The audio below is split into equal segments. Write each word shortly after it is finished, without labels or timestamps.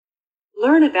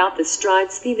Learn about the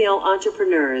strides female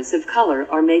entrepreneurs of color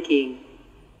are making.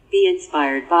 Be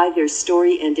inspired by their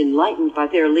story and enlightened by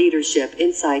their leadership,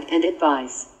 insight, and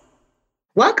advice.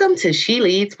 Welcome to She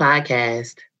Leads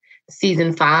Podcast,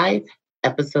 Season 5,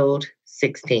 Episode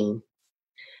 16.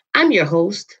 I'm your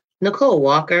host, Nicole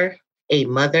Walker, a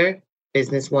mother,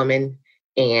 businesswoman,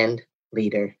 and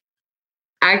leader.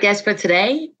 Our guest for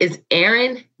today is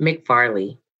Erin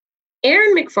McFarley.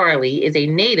 Erin McFarley is a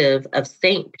native of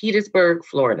St. Petersburg,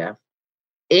 Florida.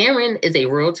 Erin is a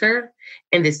realtor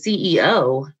and the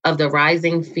CEO of the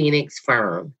Rising Phoenix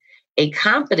Firm, a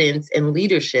confidence and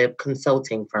leadership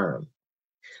consulting firm.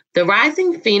 The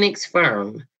Rising Phoenix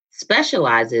Firm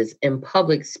specializes in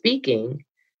public speaking,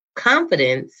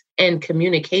 confidence, and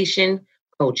communication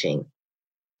coaching.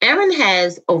 Erin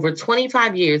has over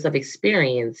 25 years of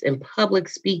experience in public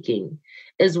speaking,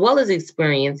 as well as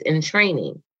experience in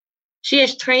training. She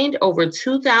has trained over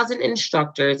 2,000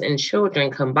 instructors and children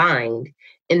combined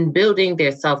in building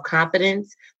their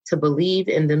self-confidence to believe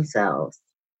in themselves.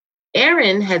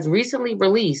 Erin has recently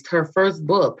released her first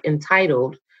book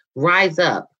entitled Rise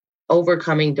Up,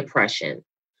 Overcoming Depression,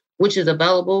 which is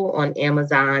available on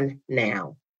Amazon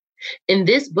now. In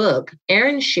this book,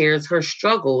 Erin shares her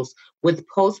struggles with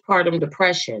postpartum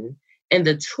depression and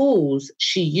the tools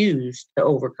she used to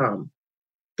overcome.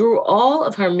 Through all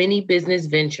of her many business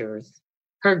ventures,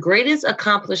 her greatest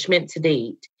accomplishment to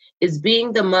date is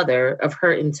being the mother of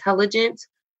her intelligent,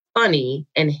 funny,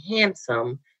 and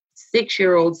handsome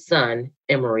 6-year-old son,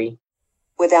 Emery.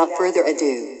 Without further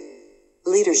ado,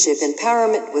 Leadership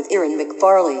Empowerment with Erin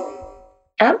McFarley.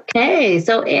 Okay,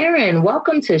 so Erin,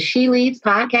 welcome to She Leads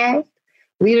Podcast,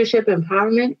 Leadership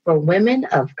Empowerment for Women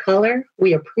of Color.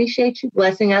 We appreciate you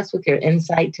blessing us with your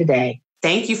insight today.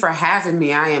 Thank you for having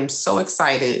me. I am so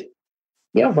excited.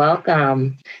 You're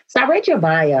welcome. So I read your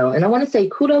bio, and I want to say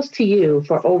kudos to you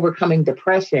for overcoming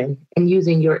depression and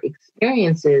using your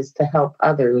experiences to help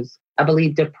others. I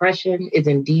believe depression is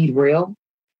indeed real,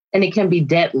 and it can be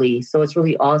deadly. So it's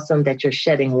really awesome that you're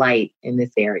shedding light in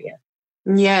this area.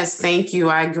 Yes, thank you.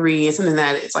 I agree. It's something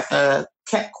that it's like a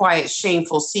kept quiet,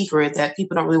 shameful secret that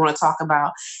people don't really want to talk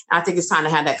about. And I think it's time to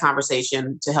have that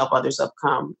conversation to help others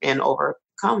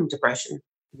overcome depression.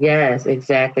 Yes,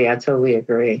 exactly. I totally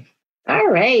agree. All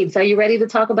right. So you ready to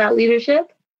talk about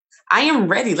leadership? I am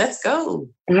ready. Let's go.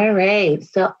 All right.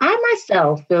 So I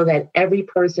myself feel that every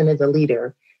person is a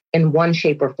leader in one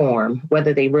shape or form,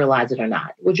 whether they realize it or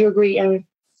not. Would you agree, Erin?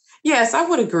 Yes, I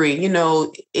would agree.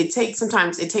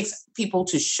 Sometimes it takes people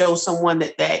to show someone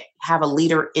that have a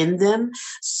leader in them.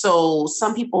 So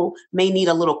some people may need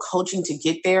a little coaching to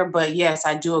get there. But yes,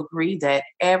 I do agree that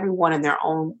everyone in their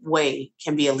own way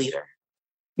can be a leader.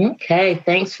 Okay,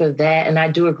 thanks for that. And I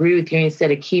do agree with you. You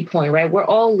said a key point, right? We're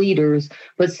all leaders,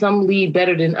 but some lead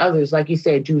better than others, like you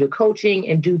said, due to coaching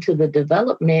and due to the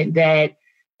development that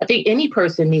I think any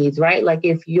person needs, right? Like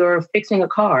if you're fixing a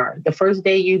car, the first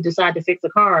day you decide to fix a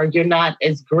car, you're not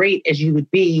as great as you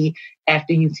would be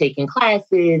after you've taken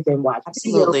classes and watched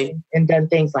videos and done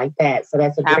things like that. So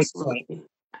that's a great point.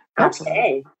 Absolutely.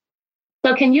 Okay.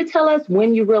 So can you tell us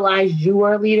when you realized you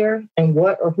were a leader and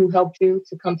what or who helped you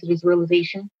to come to this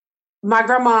realization? My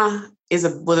grandma was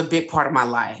a big part of my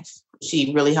life.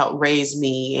 She really helped raise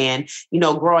me. And,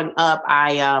 growing up,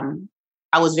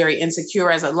 I was very insecure,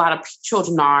 as a lot of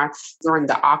children are during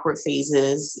the awkward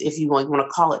phases, if you want to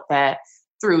call it that,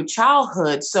 through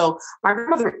childhood. So my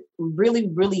grandmother really,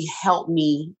 really helped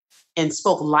me and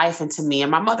spoke life into me,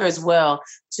 and my mother as well,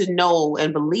 to know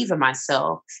and believe in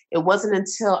myself. It wasn't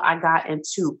until I got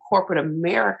into corporate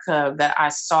America that I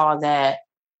saw that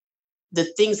the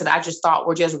things that I just thought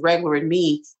were just regular in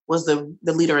me was the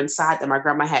leader inside that my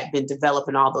grandma had been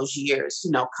developing all those years,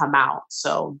 come out.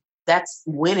 So that's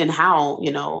when and how,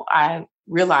 I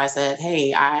realized that,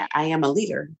 hey, I am a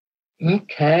leader.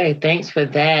 Okay, thanks for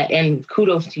that. And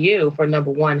kudos to you for,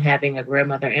 number one, having a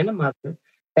grandmother and a mother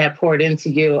that poured into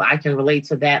you. I can relate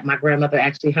to that. My grandmother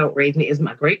actually helped raise me. Is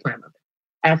my great grandmother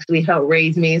actually helped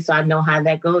raise me. So I know how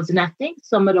that goes. And I think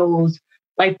some of those,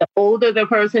 like the older the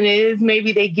person is,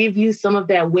 maybe they give you some of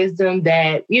that wisdom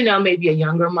that, maybe a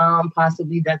younger mom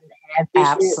possibly doesn't have.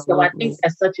 Absolutely. So I think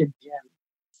that's such a gem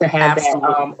to have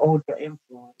that older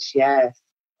influence. Yes.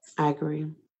 I agree.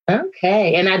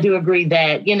 Okay. And I do agree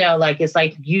that, it's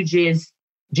like you just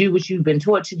do what you've been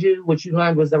taught to do, what you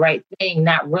learned was the right thing,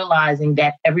 not realizing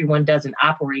that everyone doesn't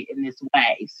operate in this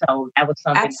way. So that was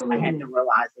something I had to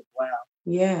realize as well.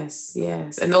 Yes,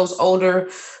 yes. And those older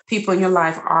people in your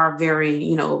life are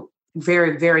very,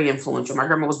 very, very influential. My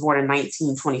grandma was born in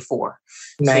 1924.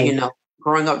 Nice. So,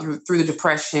 growing up through the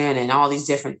Depression and all these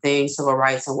different things, civil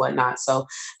rights and whatnot. So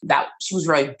that she was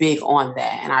really big on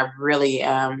that. And I really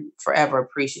am forever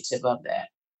appreciative of that.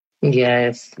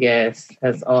 Yes, yes,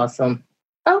 that's awesome.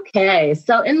 Okay,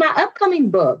 so in my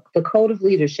upcoming book, The Code of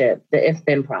Leadership, the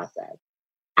If-Then Process,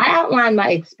 I outline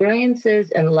my experiences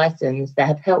and lessons that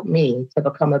have helped me to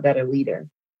become a better leader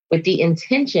with the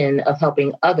intention of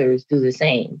helping others do the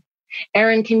same.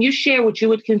 Erin, can you share what you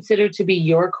would consider to be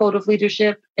your code of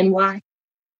leadership and why?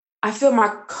 I feel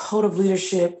my code of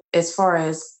leadership, as far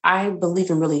as I believe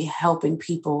in really helping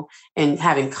people and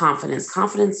having confidence.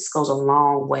 Confidence goes a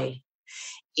long way.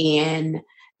 And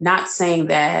not saying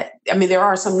that, I mean, there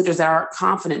are some leaders that aren't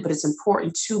confident, but it's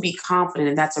important to be confident.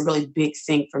 And that's a really big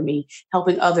thing for me,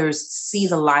 helping others see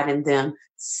the light in them,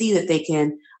 see that they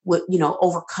can,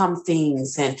 overcome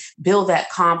things and build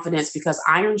that confidence, because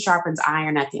iron sharpens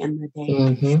iron at the end of the day.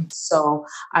 Mm-hmm. So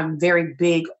I'm very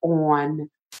big on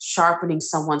sharpening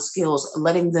someone's skills,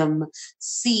 letting them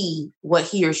see what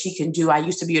he or she can do. I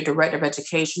used to be a director of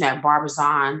education at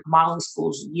Barbizon Modeling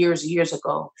Schools years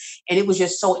ago. And it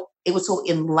was so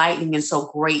enlightening and so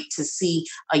great to see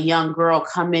a young girl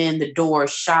come in the door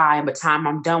shy. And by the time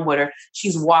I'm done with her,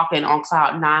 she's walking on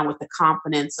cloud 9 with the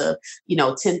confidence of,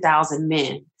 10,000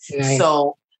 men. Nice.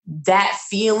 So that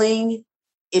feeling,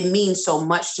 it means so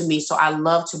much to me. So I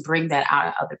love to bring that out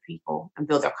of other people and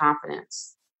build their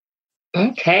confidence.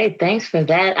 Okay, thanks for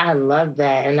that. I love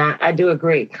that. And I do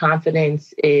agree.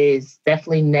 Confidence is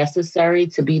definitely necessary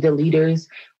to be the leaders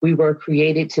we were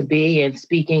created to be. And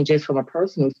speaking just from a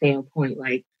personal standpoint,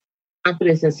 like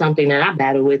confidence is something that I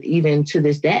battle with even to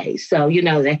this day. So,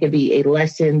 that could be a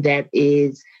lesson that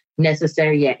is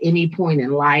necessary at any point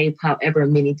in life, however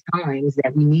many times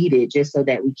that we need it, just so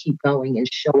that we keep going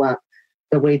and show up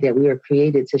the way that we were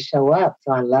created to show up.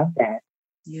 So I love that.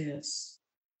 Yes.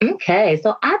 Okay,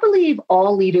 so I believe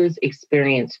all leaders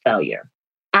experience failure.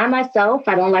 I myself,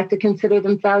 I don't like to consider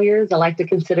them failures. I like to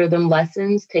consider them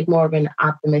lessons, take more of an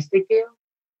optimistic view.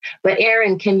 But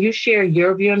Erin, can you share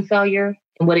your view on failure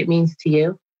and what it means to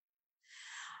you?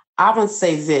 I would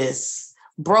say this: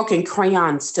 broken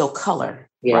crayons still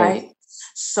color, yes. Right?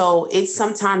 So it's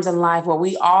sometimes in life where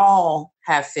we all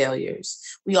have failures.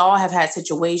 We all have had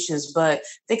situations, but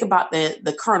think about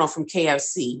the Colonel from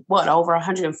KFC, over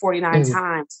 149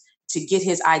 times to get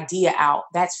his idea out.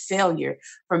 That's failure.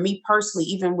 For me personally,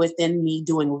 even within me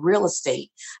doing real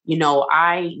estate,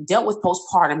 I dealt with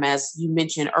postpartum, as you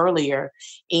mentioned earlier.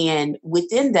 And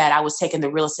within that, I was taking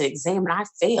the real estate exam and I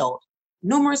failed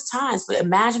numerous times. But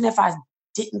imagine if I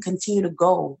didn't continue to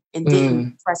go and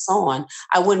didn't press on,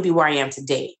 I wouldn't be where I am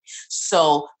today.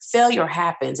 So failure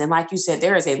happens. And like you said,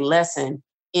 there is a lesson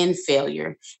in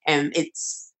failure. And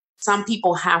some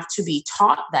people have to be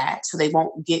taught that so they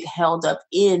won't get held up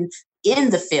in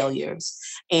the failures,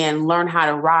 and learn how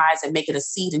to rise and make it a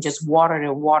seed and just water it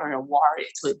and water and water it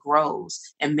till it grows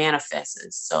and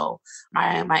manifests. So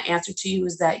my answer to you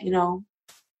is that,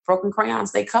 broken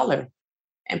crayons, they color,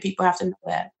 and people have to know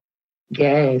that.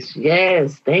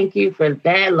 Yes. Thank you for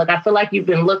that. Look, I feel like you've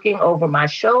been looking over my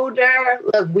shoulder.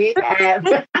 Look, we have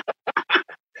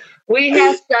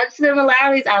such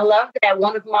similarities. I love that.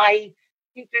 One of my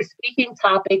future speaking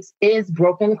topics is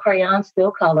broken crayons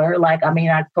still color.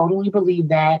 I totally believe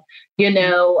that,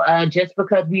 just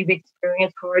because we've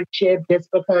experienced hardship, just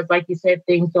because, like you said,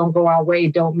 things don't go our way,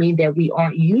 don't mean that we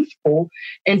aren't useful,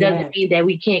 and doesn't mean that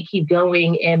we can't keep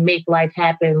going and make life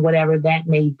happen, whatever that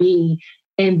may be.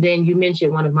 And then you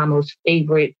mentioned one of my most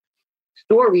favorite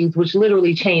stories, which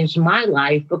literally changed my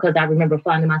life, because I remember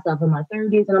finding myself in my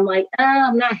 30s and I'm like,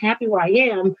 I'm not happy where I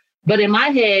am. But in my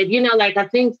head, I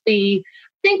think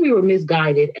we were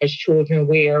misguided as children,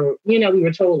 where, we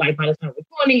were told, like, by the time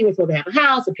we're 20, you were supposed to have a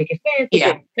house, a picket fence,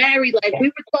 get married. We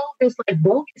were told this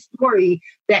bogus story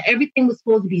that everything was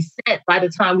supposed to be set by the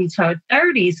time we turned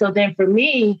 30. So then for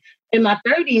me, in my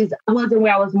 30s, I wasn't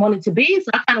where I was wanted to be.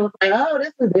 So I kind of was like, oh,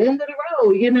 this is the end of the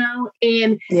road,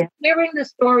 And hearing the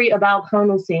story about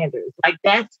Colonel Sanders,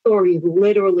 that story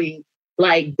literally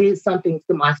did something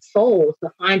to my soul,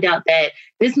 to find out that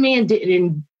this man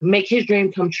didn't make his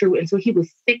dream come true until he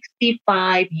was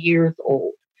 65 years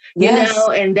old.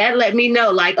 And that let me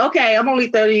know, okay, I'm only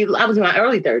 30. I was in my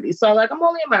early 30s. So I'm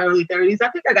only in my early 30s. I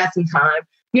think I got some time,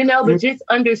 but just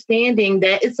understanding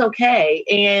that it's okay.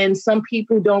 And some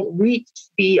people don't reach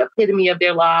the epitome of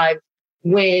their lives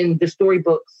when the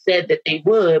storybook said that they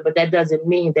would, but that doesn't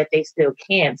mean that they still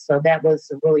can't. So that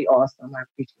was really awesome. I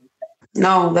appreciate that.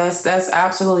 No, that's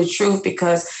absolutely true,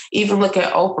 because even look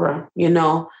at Oprah,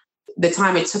 the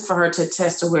time it took for her to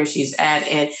test to where she's at.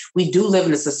 And we do live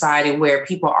in a society where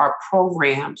people are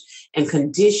programmed and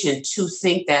conditioned to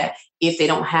think that if they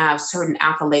don't have certain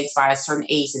accolades by a certain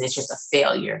age, then it's just a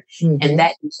failure. And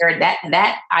that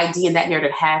idea and that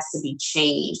narrative has to be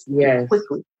changed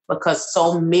quickly, because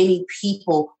so many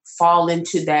people fall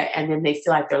into that and then they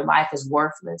feel like their life is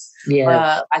worthless.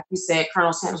 Like you said,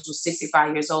 Colonel Sanders was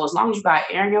 65 years old. As long as you got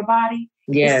air in your body,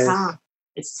 it's time.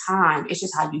 It's time. It's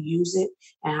just how you use it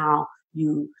and how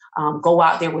you go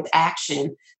out there with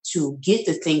action to get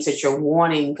the things that you're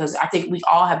wanting. Because I think we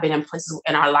all have been in places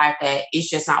in our life that it's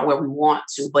just not where we want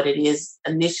to, but it is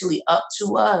initially up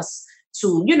to us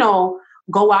to,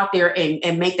 go out there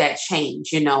and make that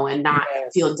change, and not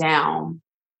feel down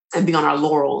and be on our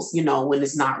laurels, when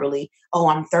it's not really, oh,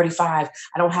 I'm 35,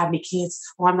 I don't have any kids,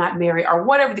 or I'm not married, or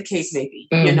whatever the case may be,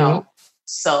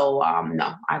 So,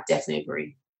 no, I definitely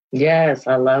agree. Yes,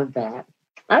 I love that.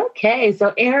 Okay,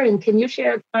 so Erin, can you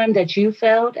share a time that you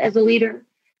failed as a leader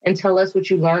and tell us what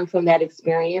you learned from that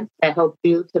experience that helped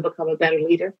you to become a better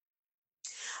leader?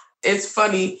 It's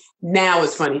funny. Now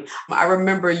it's funny. I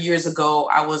remember years ago,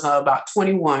 I was about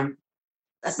 21.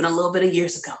 That's been a little bit of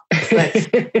years ago.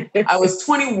 But I was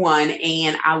 21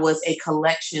 and I was a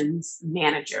collections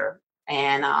manager.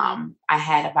 And I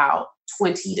had about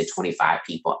 20 to 25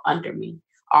 people under me,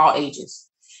 all ages.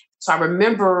 So I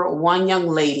remember one young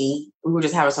lady, we were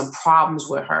just having some problems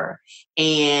with her.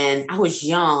 And I was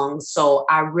young, so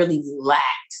I really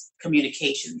lacked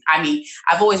communication. I mean,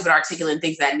 I've always been articulate and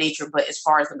things of that nature, but as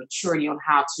far as the maturity on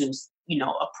how to,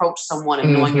 approach someone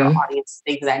and knowing your audience,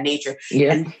 things of that nature.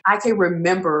 Yeah. And I can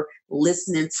remember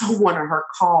listening to one of her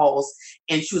calls,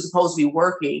 and she was supposed to be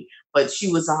working, but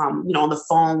she was, on the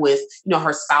phone with,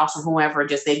 her spouse or whoever,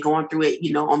 just they going through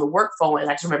it, on the work phone. And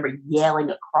I just remember yelling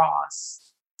across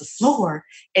the floor,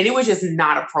 and it was just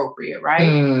not appropriate,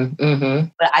 right?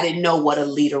 But I didn't know what a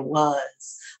leader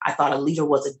was. I thought a leader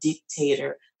was a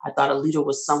dictator. I thought a leader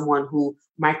was someone who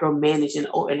micromanaged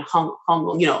and hung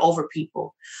over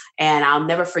people. And I'll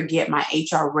never forget, my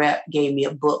HR rep gave me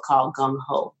a book called Gung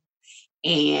Ho,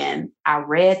 and I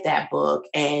read that book,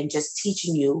 and just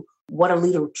teaching you what a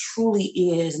leader truly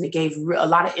is, and it gave a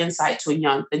lot of insight to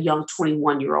the young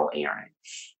 21-year-old Erin,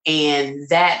 and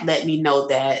that let me know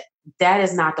that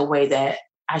is not the way that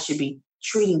I should be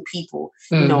treating people,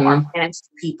 or managing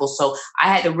people. So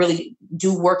I had to really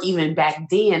do work even back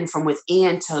then from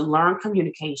within to learn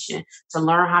communication, to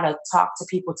learn how to talk to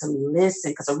people, to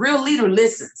listen, because a real leader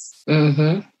listens.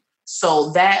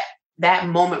 So that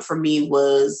moment for me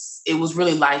was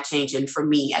really life-changing for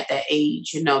me at that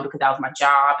age, because that was my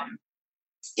job, and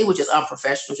it was just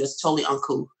unprofessional, just totally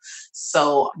uncool.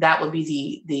 So that would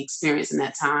be the experience in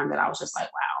that time that I was just like,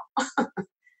 wow.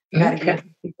 Okay.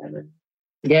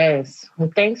 Yes.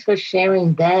 Well, thanks for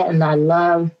sharing that. And I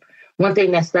love, one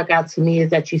thing that stuck out to me is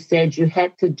that you said you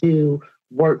had to do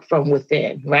work from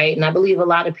within, right? And I believe a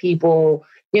lot of people,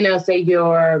 say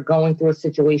you're going through a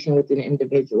situation with an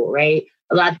individual, right?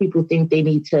 A lot of people think they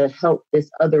need to help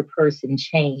this other person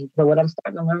change. But what I'm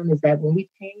starting to learn is that when we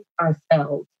change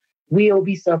ourselves, we'll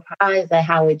be surprised at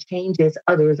how it changes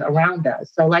others around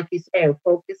us. So like you said,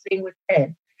 focusing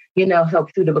within,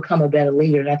 helps you to become a better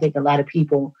leader. And I think a lot of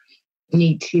people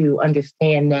need to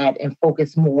understand that and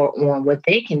focus more on what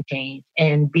they can change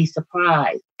and be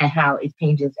surprised at how it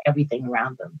changes everything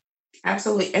around them.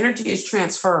 Absolutely. Energy is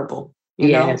transferable,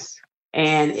 you know,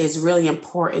 and it's really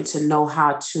important to know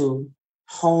how to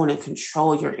hone and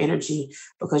control your energy,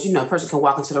 because, a person can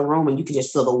walk into the room and you can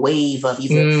just feel the wave of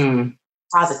either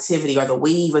positivity or the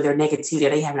wave of their negativity,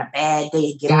 or they having a bad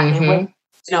day and get out of their way.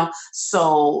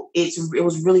 So it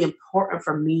was really important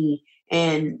for me.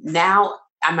 And now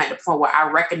I'm at the point where I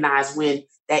recognize when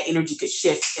that energy could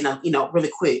shift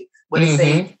really quick. When they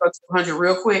say 200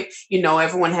 real quick,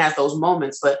 everyone has those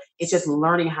moments, but it's just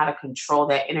learning how to control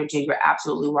that energy. And you're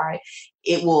absolutely right.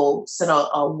 It will set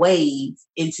a wave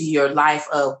into your life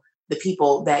of the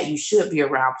people that you should be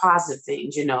around, positive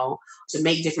things, to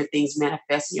make different things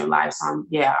manifest in your life. So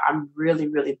I'm really,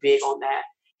 really big on that.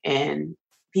 And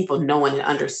people knowing and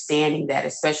understanding that,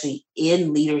 especially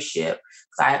in leadership,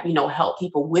 because I, help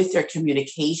people with their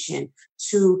communication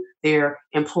to their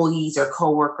employees or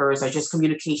coworkers, or just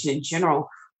communication in general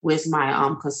with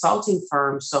my consulting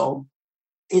firm. So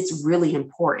it's really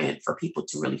important for people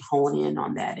to really hone in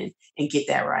on that and get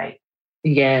that right.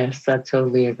 Yes, I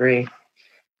totally agree.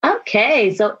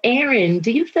 Okay, so Erin,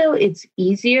 do you feel it's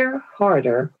easier,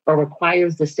 harder, or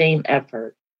requires the same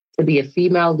effort to be a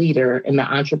female leader in the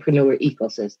entrepreneur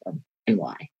ecosystem, and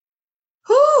why?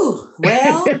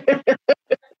 Well,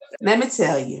 let me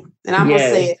tell you, and I'm going to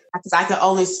say it because I can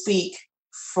only speak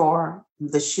for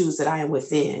the shoes that I am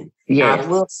within. Now, I Yes.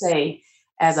 will say,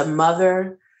 as a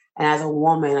mother and as a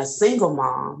woman, a single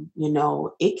mom,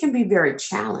 it can be very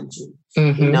challenging, you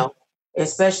Mm-hmm. know,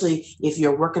 especially if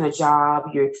you're working a job,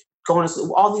 you're going to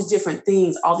school, all these different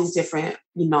things, all these different,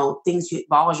 things,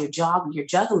 balls you're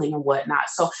juggling and whatnot.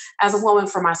 So as a woman,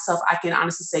 for myself, I can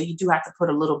honestly say you do have to put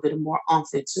a little bit more oomph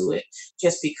into it,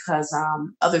 just because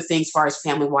other things, as far as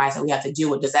family wise, that we have to deal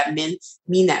with. Does that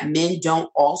mean that men don't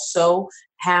also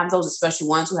have those, especially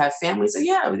ones who have families? So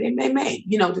yeah, they may,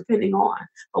 depending on.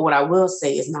 But what I will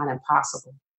say is not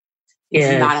impossible. It's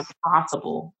not Yes.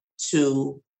 impossible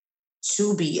to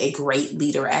be a great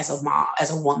leader as a mom,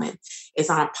 as a woman. It's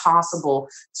not impossible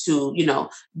to,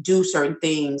 do certain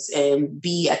things and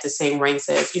be at the same ranks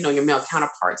as, your male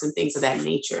counterparts and things of that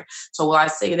nature. So will I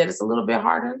say that it's a little bit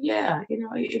harder? Yeah,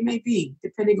 it may be,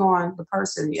 depending on the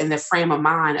person and the frame of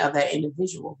mind of that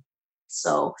individual.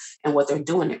 So, and what they're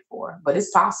doing it for. But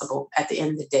it's possible at the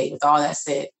end of the day. With all that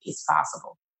said, it's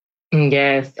possible.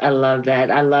 Yes, I love that.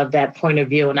 I love that point of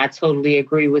view, and I totally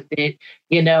agree with it.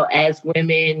 As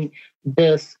women,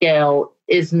 the scale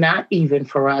is not even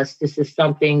for us. This is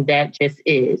something that just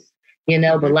is, but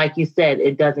Mhm. like you said,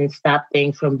 it doesn't stop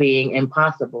things from being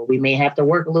impossible. We may have to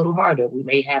work a little harder. We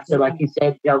may have to, like Yeah. you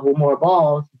said, juggle more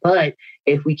balls, but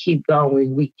if we keep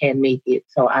going, we can make it.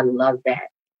 So I love that.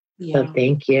 So Yeah.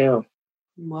 thank you.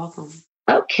 You're welcome.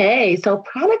 Okay, so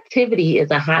productivity is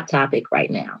a hot topic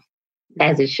right now,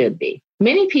 as Mhm. it should be.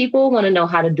 Many people want to know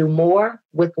how to do more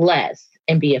with less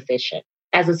and be efficient.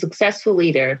 As a successful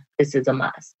leader, this is a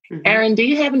must. Mhm. Erin, do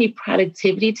you have any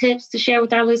productivity tips to share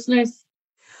with our listeners?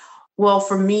 Well,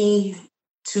 for me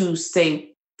to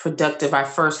stay productive, I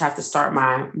first have to start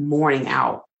my morning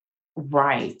out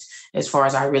right. As far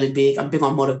as I'm big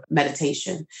on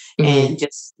meditation Mm, and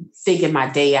just thinking my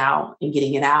day out and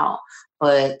getting it out.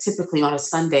 But typically on a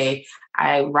Sunday,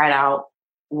 I write out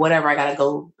whatever I got to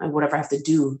go and whatever I have to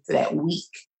do for that week.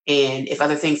 And if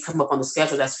other things come up on the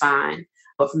schedule, that's fine.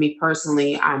 But for me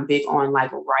personally, I'm big on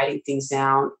like writing things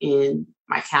down in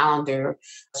my calendar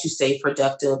to stay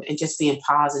productive and just being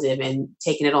positive and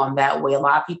taking it on that way. A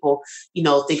lot of people,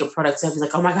 think of productivity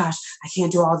like, oh my gosh, I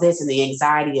can't do all this, and the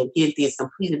anxiety of getting things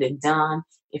completed and done.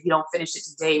 If you don't finish it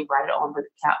today, write it on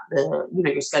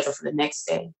your schedule for the next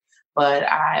day. But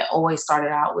I always started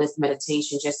out with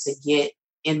meditation just to get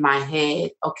in my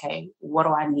head, okay, what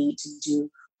do I need to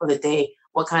do for the day?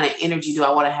 What kind of energy do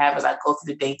I want to have as I go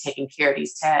through the day taking care of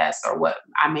these tasks or what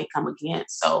I may come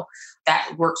against? So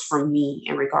that works for me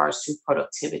in regards to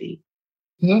productivity.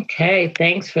 okay,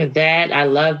 thanks for that. I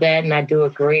love that. And I do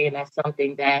agree. And that's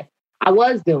something that I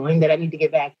was doing that I need to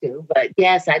get back to. But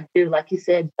yes, I do, like you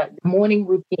said, the morning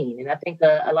routine. And I think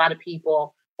a lot of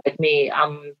people like me,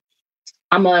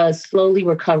 I'm a slowly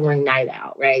recovering night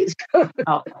out, right?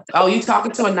 Oh, oh, you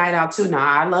talking to a night out too now.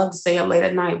 I love to stay up late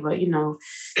at night, but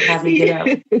having to get up,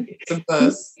 it's a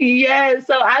buzz. Yeah,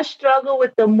 so I struggle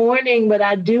with the morning, but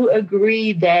I do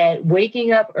agree that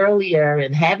waking up earlier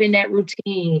and having that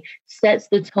routine sets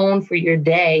the tone for your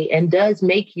day and does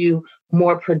make you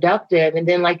more productive. And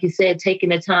then, like you said, taking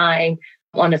the time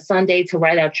on a Sunday to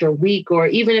write out your week, or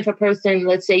even if a person,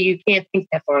 let's say you can't think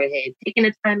that far ahead, taking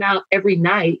the time out every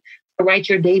night to write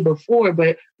your day before,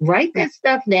 but write that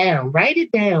stuff down, write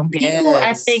it down. People, I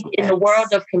Yes, think, in the world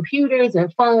yes, of computers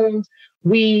and phones,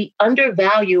 we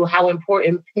undervalue how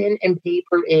important pen and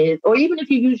paper is, or even if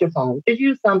you use your phone, just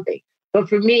use something. But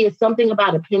for me, it's something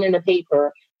about a pen and a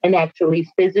paper and actually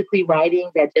physically writing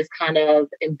that just kind of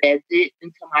embeds it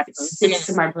into my it person. sticks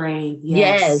to my brain.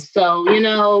 Yes, Yes.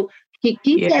 So, keep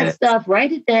that yes, stuff,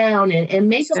 write it down and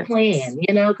make a yes, plan,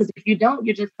 because if you don't,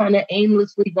 you're just kind of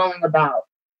aimlessly going about.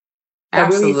 So I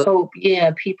really absolutely, hope,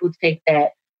 yeah, people take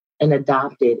that and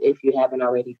adopt it if you haven't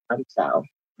already done so.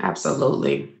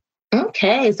 absolutely.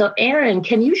 Okay, so Erin,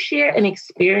 can you share an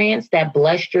experience that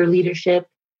blessed your leadership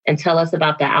and tell us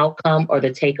about the outcome or the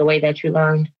takeaway that you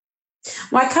learned?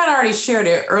 Well, I kind of already shared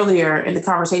it earlier in the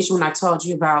conversation when I told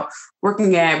you about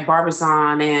working at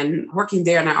Barbizon and working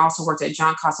there. And I also worked at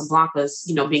John Casablancas,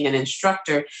 being an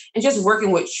instructor and just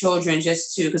working with children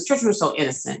because children are so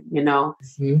innocent,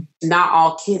 Mhm. not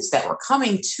all kids that were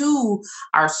coming to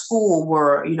our school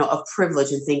were, of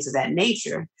privilege and things of that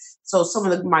nature. So some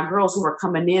of my girls who were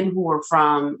coming in who were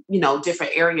from,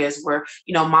 different areas where,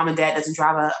 mom and dad doesn't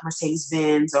drive a Mercedes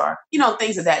Benz or,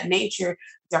 things of that nature,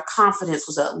 their confidence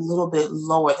was a little bit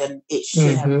lower than it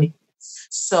should have been. Mhm.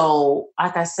 So,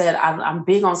 like I said, I'm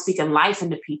big on speaking life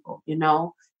into people.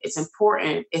 It's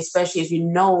important, especially if you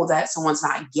know that someone's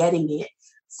not getting it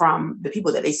from the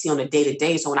people that they see on a day to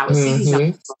day. So when I would see these young Mhm.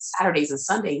 people on Saturdays and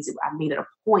Sundays, I made it a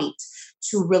point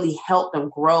to really help them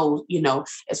grow,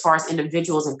 as far as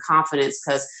individuals and confidence,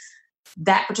 because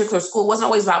that particular school wasn't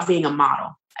always about being a model.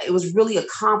 It was really a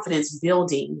confidence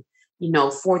building,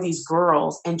 for these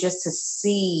girls. And just to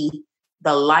see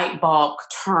the light bulb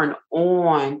turn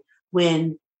on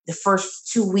when the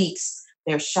first 2 weeks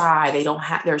they're shy,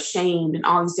 they're ashamed and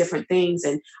all these different things.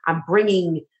 And I'm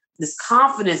bringing this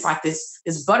confidence, like this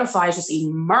butterfly is just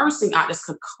immersing out this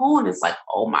cocoon. It's like,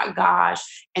 oh my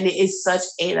gosh. And it is such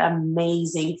an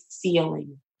amazing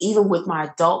feeling. Even with my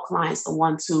adult clients, the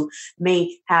ones who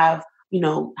may have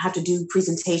to do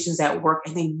presentations at work,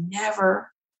 and they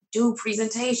never do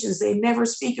presentations. They never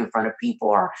speak in front of people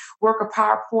or work a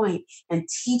PowerPoint, and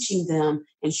teaching them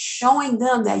and showing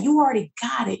them that you already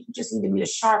got it. You just need me to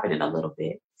sharpen it a little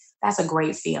bit. That's a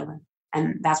great feeling.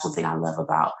 And that's one thing I love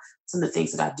about some of the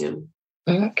things that I do.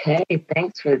 Okay,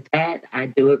 thanks for that. I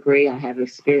do agree. I have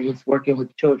experience working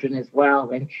with children as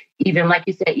well. And even like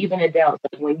you said, even adults,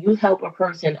 like when you help a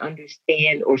person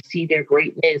understand or see their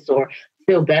greatness or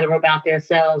feel better about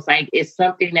themselves, like it's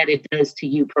something that it does to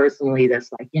you personally.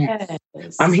 That's like, yes.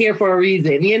 I'm here for a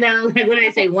reason, like when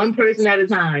I say one person at a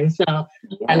time. So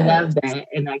yes. I love that.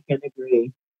 And I can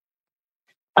agree.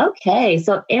 Okay.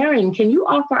 So Erin, can you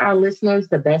offer our listeners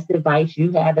the best advice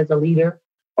you have as a leader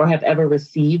or have ever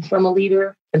received from a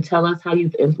leader, and tell us how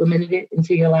you've implemented it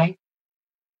into your life?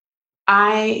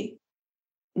 I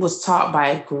was taught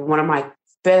by one of my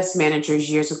best managers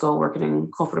years ago, working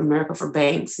in corporate America for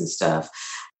banks and stuff,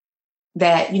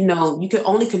 that, you can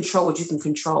only control what you can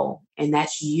control, and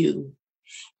that's you.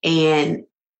 And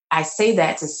I say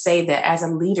that to say that as a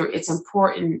leader, it's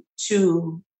important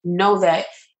to know that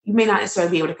you may not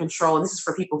necessarily be able to control, and this is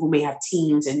for people who may have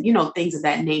teams and, things of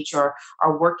that nature,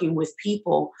 are working with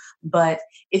people, but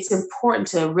it's important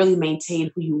to really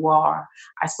maintain who you are.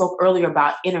 I spoke earlier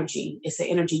about energy. It's the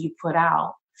energy you put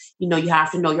out. You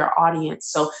have to know your audience.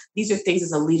 So these are things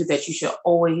as a leader that you should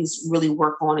always really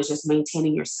work on, is just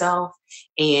maintaining yourself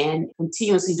and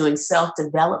continuously doing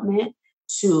self-development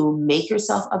to make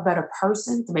yourself a better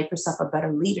person, to make yourself a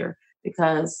better leader,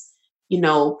 because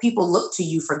people look to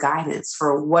you for guidance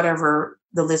for whatever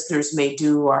the listeners may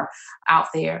do or out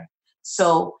there.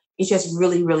 So it's just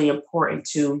really, really important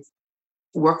to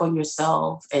work on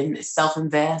yourself and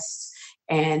self-invest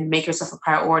and make yourself a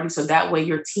priority. So that way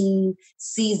your team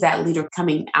sees that leader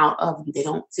coming out of you. They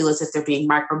don't feel as if they're being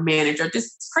micromanaged or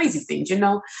just crazy things,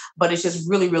 but it's just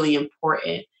really, really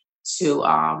important to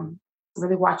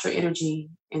really watch your energy.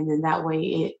 And then that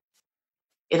way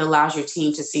it allows your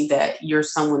team to see that you're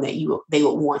someone that they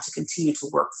would want to continue to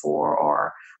work for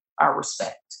or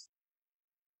respect.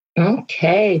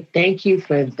 Okay, thank you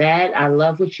for that. I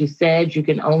love what you said. You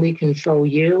can only control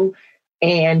you,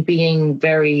 and being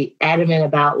very adamant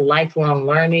about lifelong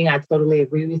learning. I totally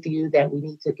agree with you that we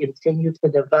need to continue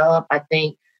to develop. I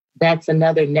think that's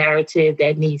another narrative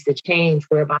that needs to change,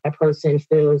 whereby a person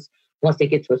feels once they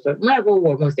get to a certain level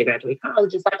or once they graduate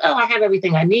college, it's like, oh, I have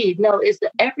everything I need. No, it's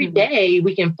every day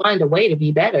we can find a way to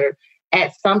be better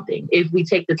at something if we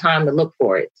take the time to look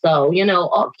for it. So,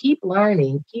 keep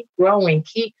learning, keep growing,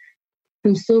 keep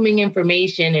consuming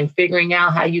information and figuring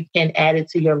out how you can add it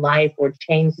to your life or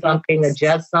change something,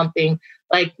 adjust something.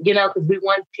 Like, because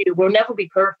we'll never be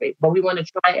perfect, but we want to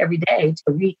try every day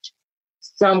to reach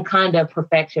some kind of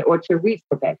perfection or to reach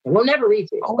perfection. We'll never reach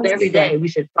it, but every day we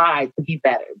should try to be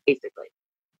better, basically.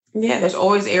 Yeah, there's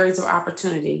always areas of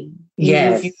opportunity.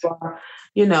 Yes. Even if you are,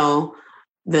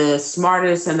 the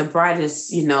smartest and the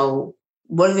brightest,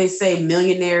 what do they say?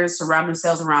 Millionaires surround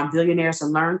themselves around billionaires to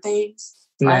learn things.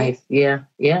 Right? Nice.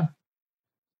 Yeah.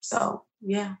 So,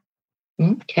 yeah.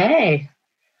 Okay.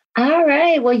 All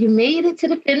right. Well, you made it to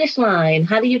the finish line.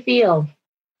 How do you feel?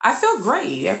 I feel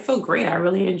great. I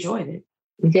really enjoyed it.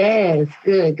 Yes,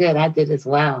 good. I did as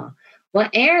well. Well,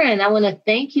 Erin, I want to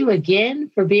thank you again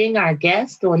for being our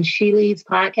guest on She Leads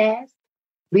podcast,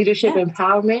 Leadership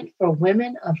Empowerment for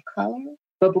Women of Color.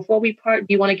 But before we part,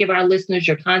 do you want to give our listeners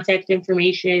your contact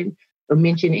information or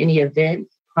mention any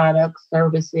events, products,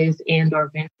 services, and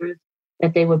or ventures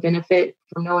that they would benefit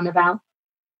from knowing about?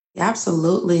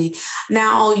 Absolutely.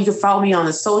 Now you can follow me on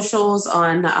the socials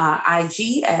on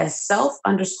IG as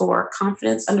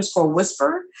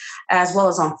self_confidence_whisper, as well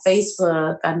as on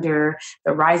Facebook under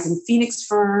the Rising Phoenix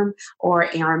Firm or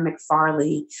Erin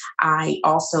McFarley. I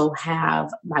also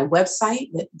have my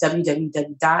website at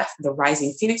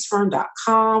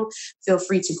www.therisingphoenixfirm.com. Feel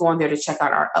free to go on there to check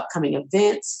out our upcoming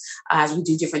events as we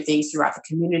do different things throughout the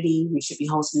community. We'll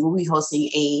be hosting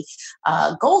a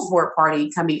goals board party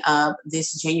coming up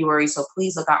this January January. So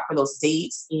please look out for those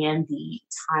dates and the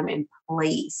time and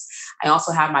place. I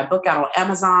also have my book out on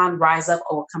Amazon, Rise Up,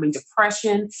 Overcoming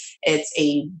Depression. It's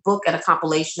a book and a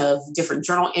compilation of different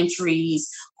journal entries,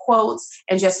 quotes,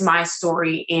 and just my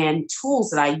story and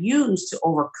tools that I use to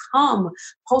overcome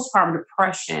postpartum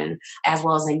depression as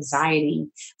well as anxiety.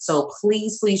 So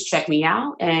please check me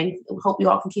out, and hope you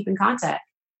all can keep in contact.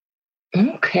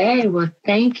 Okay. Well,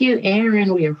 thank you,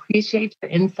 Erin. We appreciate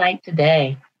your insight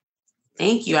today.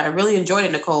 Thank you. I really enjoyed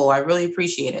it, Nicole. I really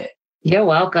appreciate it. You're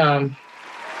welcome.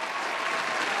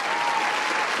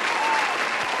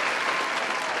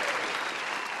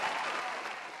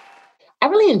 I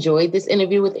really enjoyed this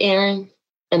interview with Erin,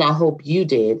 and I hope you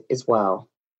did as well.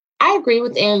 I agree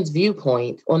with Erin's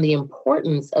viewpoint on the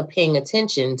importance of paying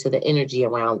attention to the energy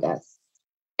around us.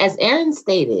 As Erin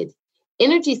stated,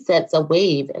 energy sets a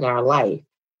wave in our life,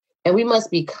 and we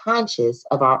must be conscious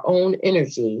of our own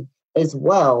energy as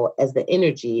well as the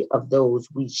energy of those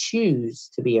we choose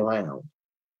to be around.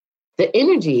 The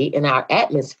energy in our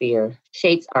atmosphere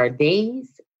shapes our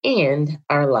days and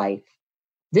our life.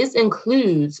 This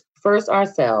includes first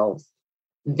ourselves,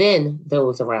 then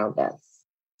those around us.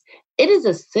 It is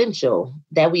essential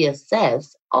that we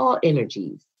assess all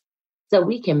energies so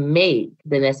we can make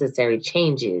the necessary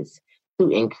changes to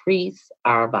increase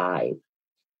our vibe.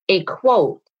 A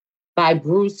quote by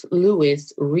Bruce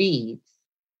Lewis reads,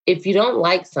 "If you don't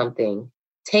like something,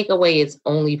 take away its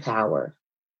only power,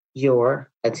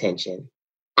 your attention."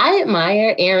 I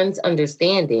admire Erin's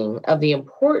understanding of the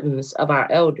importance of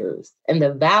our elders and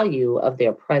the value of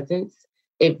their presence,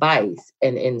 advice,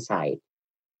 and insight.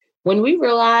 When we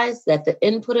realize that the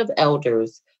input of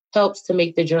elders helps to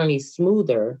make the journey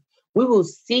smoother, we will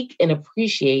seek and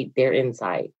appreciate their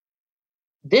insight.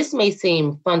 This may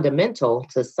seem fundamental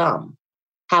to some.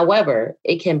 However,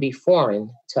 it can be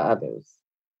foreign to others.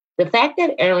 The fact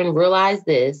that Erin realized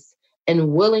this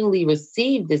and willingly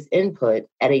received this input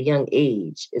at a young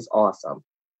age is awesome.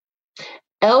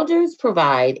 Elders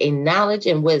provide a knowledge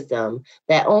and wisdom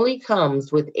that only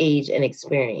comes with age and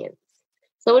experience.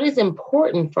 So it is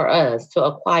important for us to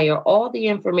acquire all the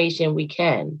information we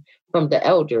can from the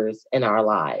elders in our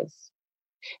lives.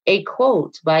 A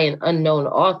quote by an unknown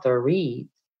author reads,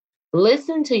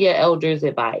 "Listen to your elders'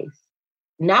 advice,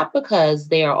 not because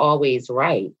they are always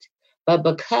right, but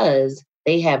because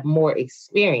they have more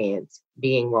experience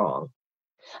being wrong."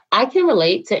 I can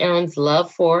relate to Erin's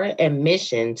love for and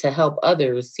mission to help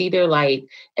others see their light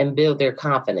and build their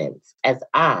confidence, as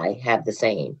I have the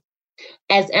same.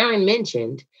 As Erin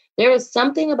mentioned, there is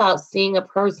something about seeing a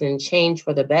person change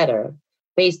for the better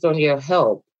based on your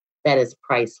help that is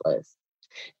priceless.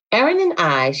 Erin and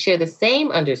I share the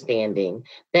same understanding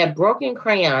that broken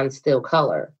crayons still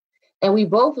color, and we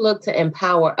both look to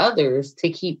empower others to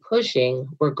keep pushing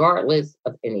regardless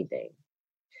of anything.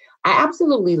 I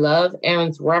absolutely love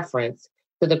Erin's reference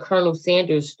to the Colonel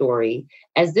Sanders story,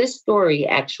 as this story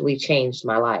actually changed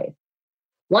my life.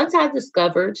 Once I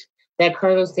discovered that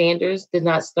Colonel Sanders did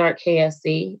not start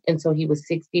KFC until he was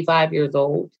 65 years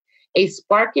old, a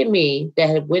spark in me that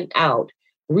had went out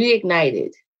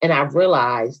reignited, and I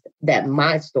realized that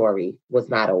my story was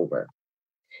not over.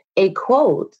 A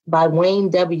quote by Wayne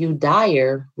W.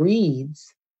 Dyer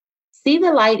reads, "See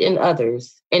the light in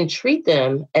others and treat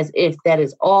them as if that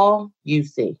is all you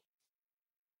see."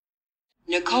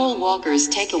 Nicole Walker's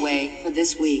takeaway for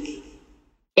this week.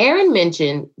 Erin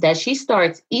mentioned that she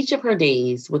starts each of her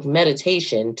days with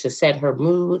meditation to set her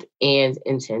mood and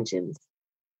intentions.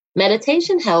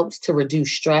 Meditation helps to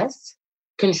reduce stress,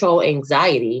 control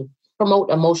anxiety, promote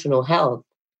emotional health,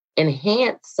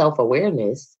 enhance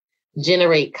self-awareness,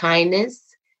 generate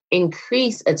kindness,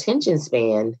 increase attention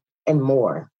span, and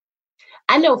more.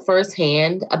 I know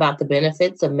firsthand about the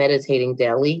benefits of meditating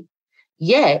daily,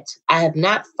 yet I have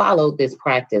not followed this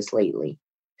practice lately.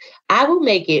 I will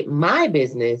make it my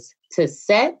business to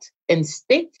set and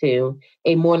stick to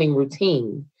a morning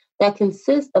routine that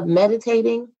consists of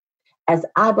meditating, as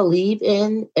I believe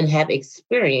in and have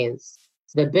experienced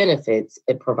the benefits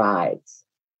it provides.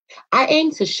 I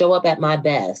aim to show up at my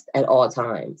best at all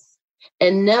times,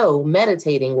 and know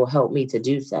meditating will help me to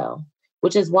do so,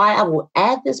 which is why I will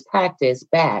add this practice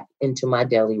back into my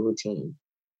daily routine.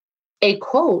 A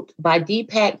quote by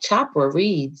Deepak Chopra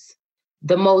reads,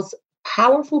 "The most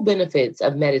powerful benefits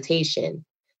of meditation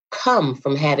come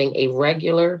from having a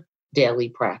regular daily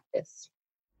practice."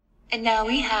 And now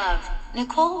we have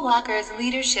Nicole Walker's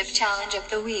Leadership Challenge of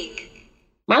the Week.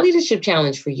 My leadership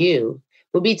challenge for you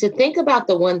would be to think about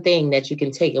the one thing that you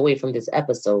can take away from this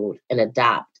episode and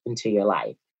adopt into your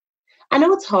life. I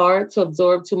know it's hard to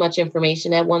absorb too much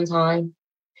information at one time,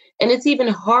 and it's even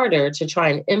harder to try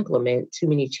and implement too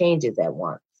many changes at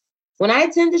once. When I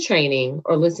attend a training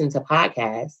or listen to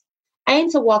podcasts, I aim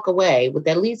to walk away with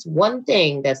at least one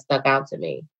thing that stuck out to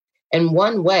me and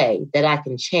one way that I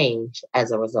can change as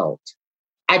a result.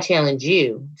 I challenge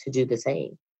you to do the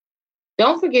same.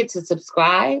 Don't forget to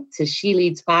subscribe to She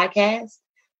Leads Podcast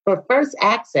for first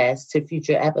access to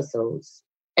future episodes.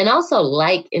 And also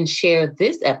like and share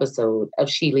this episode of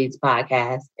She Leads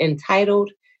Podcast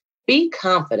entitled Be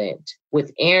Confident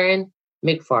with Erin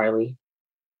McFarley.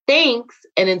 Thanks.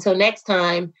 And until next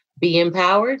time, be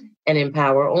empowered and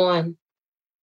empower on.